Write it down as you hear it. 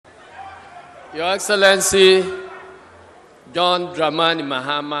Your Excellency, John Dramani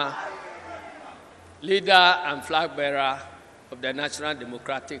Mahama, leader and flag bearer of the National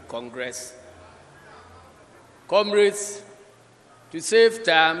Democratic Congress. Comrades, to save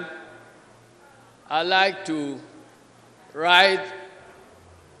time, I'd like to ride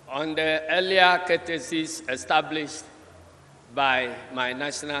on the earlier courtesies established by my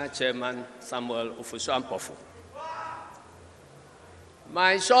national chairman, Samuel Ofosu-Ampofo.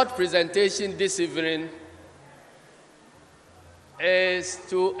 My short presentation this evening is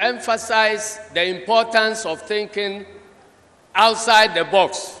to emphasize the importance of thinking outside the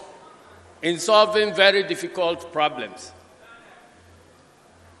box in solving very difficult problems.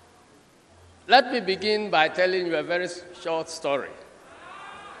 Let me begin by telling you a very short story.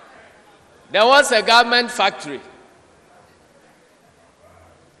 There was a garment factory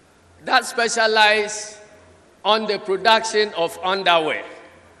that specialized on the production of underwear.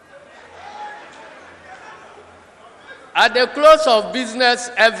 At the close of business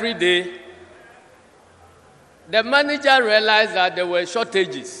every day, the manager realized that there were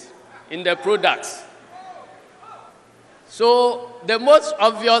shortages in the products. So the most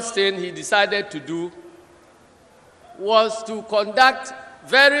obvious thing he decided to do was to conduct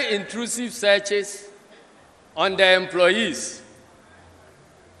very intrusive searches on the employees.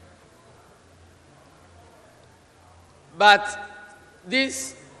 But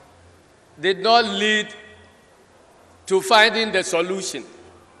this did not lead to finding the solution.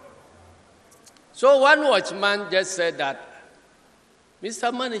 So one watchman just said that,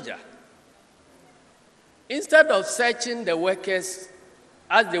 Mr. Manager, instead of searching the workers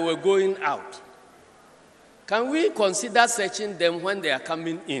as they were going out, can we consider searching them when they are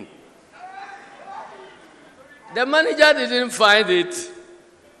coming in? The manager didn't find it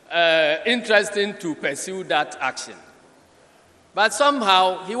interesting to pursue that action. But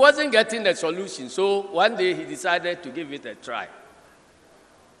somehow, he wasn't getting the solution, so one day he decided to give it a try.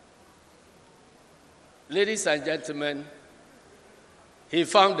 Ladies and gentlemen, he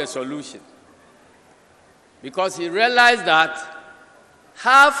found the solution. Because he realized that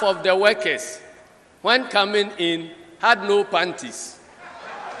half of the workers, when coming in, had no panties.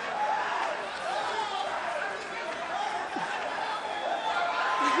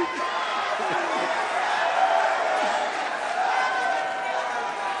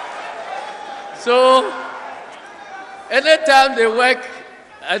 So, anytime they work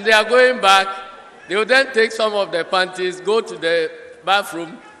and they are going back, they will then take some of their panties, go to the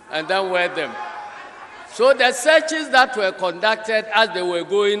bathroom, and then wear them. So the searches that were conducted as they were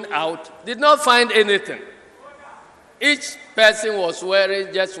going out did not find anything. Each person was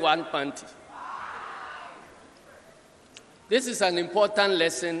wearing just one panty. This is an important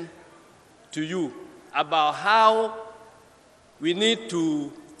lesson to you about how we need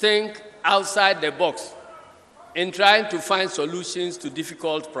to think outside the box in trying to find solutions to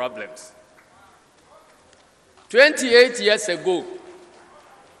difficult problems. 28 years ago,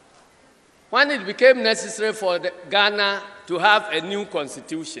 when it became necessary for Ghana to have a new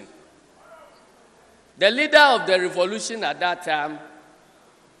constitution, the leader of the revolution at that time,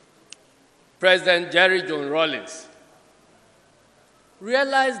 President Jerry John Rawlings,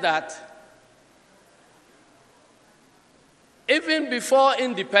 realized that even before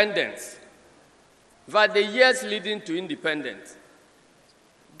independence, for the years leading to independence,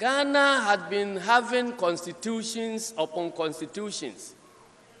 Ghana had been having constitutions upon constitutions.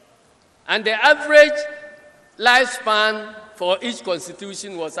 And the average lifespan for each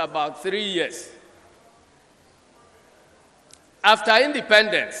constitution was about 3 years. After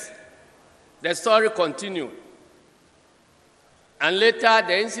independence, the story continued. And later,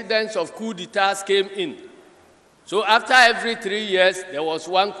 the incidents of coup d'etats came in. So after every 3 years, there was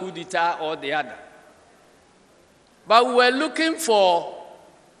one coup d'etat or the other. But we were looking for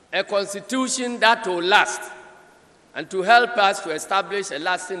a constitution that will last and to help us to establish a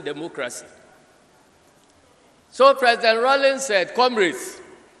lasting democracy. So President Rawlings said, comrades,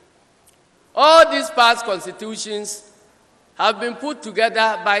 all these past constitutions have been put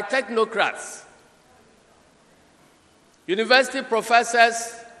together by technocrats, university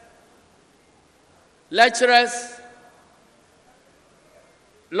professors, lecturers,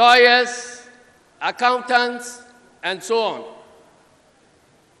 lawyers, accountants, and so on.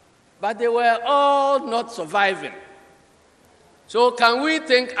 But they were all not surviving. So can we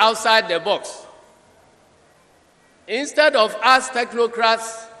think outside the box? Instead of us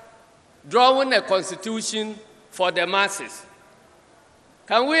technocrats drawing a constitution for the masses,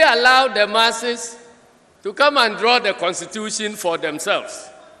 can we allow the masses to come and draw the constitution for themselves?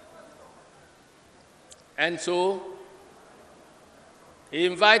 And so He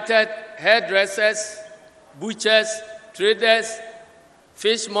invited hairdressers, butchers, traders,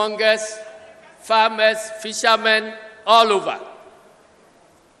 fishmongers, farmers, fishermen, all over.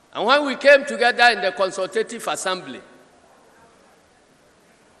 And when we came together in the Consultative Assembly,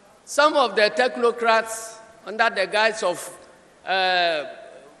 some of the technocrats, under the guise of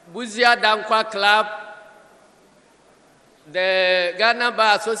Buzia Dankwa Club, the Ghana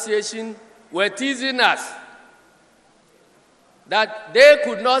Bar Association, were teasing us that they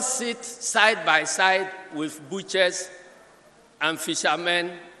could not sit side by side with butchers and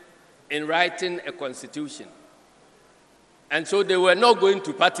fishermen in writing a constitution. And so they were not going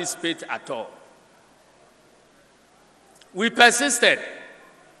to participate at all. We persisted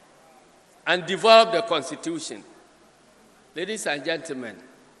and developed the constitution. Ladies and gentlemen,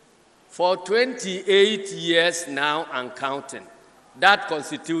 for 28 years now and counting, that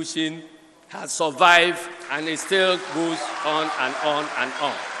constitution has survived and it still goes on and on and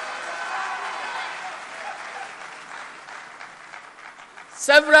on.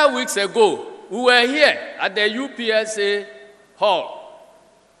 Several weeks ago, we were here at the UPSA Hall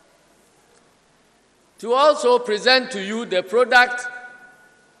to also present to you the product,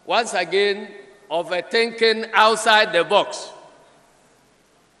 once again, of a thinking outside the box.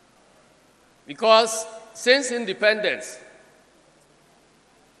 Because since independence,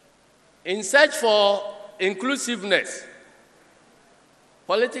 in search for inclusiveness,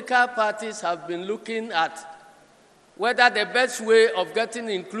 political parties have been looking at whether the best way of getting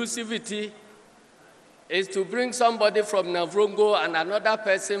inclusivity is to bring somebody from Navrongo and another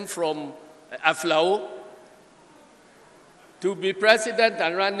person from Aflao to be president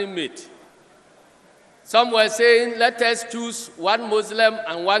and running mate. Some were saying, let us choose one Muslim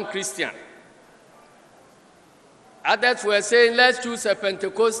and one Christian. Others were saying, let's choose a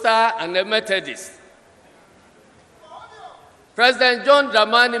Pentecostal and a Methodist. President John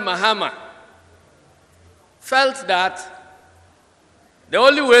Dramani Mahama felt that the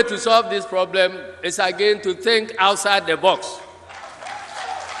only way to solve this problem is again to think outside the box.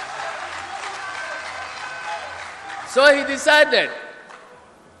 So he decided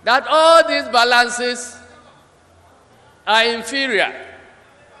that all these balances are inferior.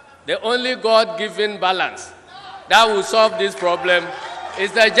 The only God-given balance that will solve this problem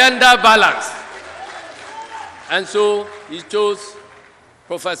is the gender balance. And so he chose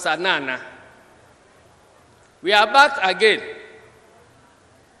Professor Nana. We are back again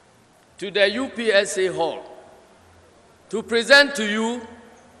to the UPSA Hall to present to you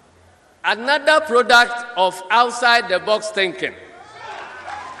another product of outside-the-box thinking.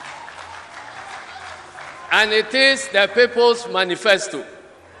 And it is the People's Manifesto.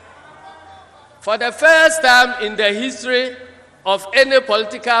 For the first time in the history of any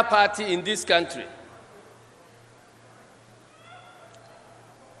political party in this country,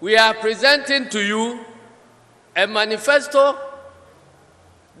 we are presenting to you a manifesto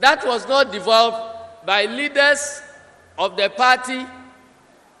that was not developed by leaders of the party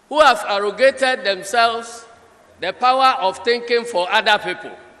who have arrogated themselves the power of thinking for other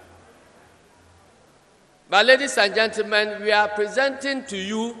people. But ladies and gentlemen, we are presenting to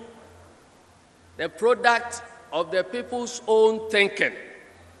you the product of the people's own thinking,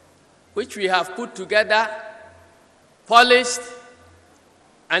 which we have put together, polished,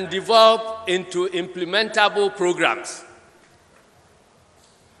 and developed into implementable programs.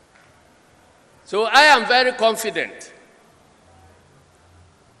 So I am very confident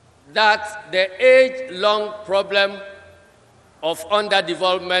that the age-long problem of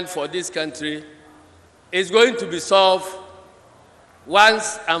underdevelopment for this country is going to be solved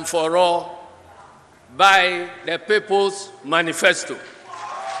once and for all by the People's Manifesto.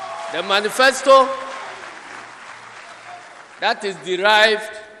 The manifesto that is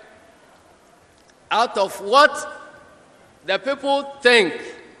derived out of what the people think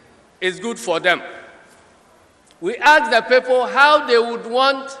is good for them. We asked the people how they would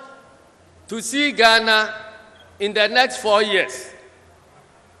want to see Ghana in the next 4 years.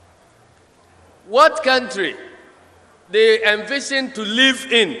 What country they envision to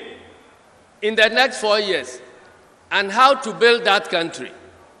live in the next 4 years, and how to build that country.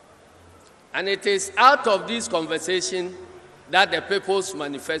 And it is out of this conversation that the People's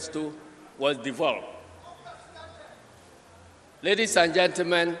Manifesto was developed. Ladies and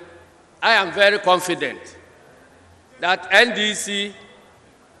gentlemen, I am very confident that NDC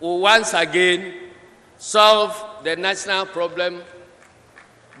will once again solve the national problem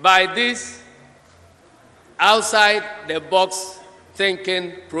by this outside-the-box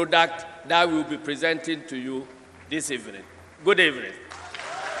thinking product that we will be presenting to you this evening. Good evening.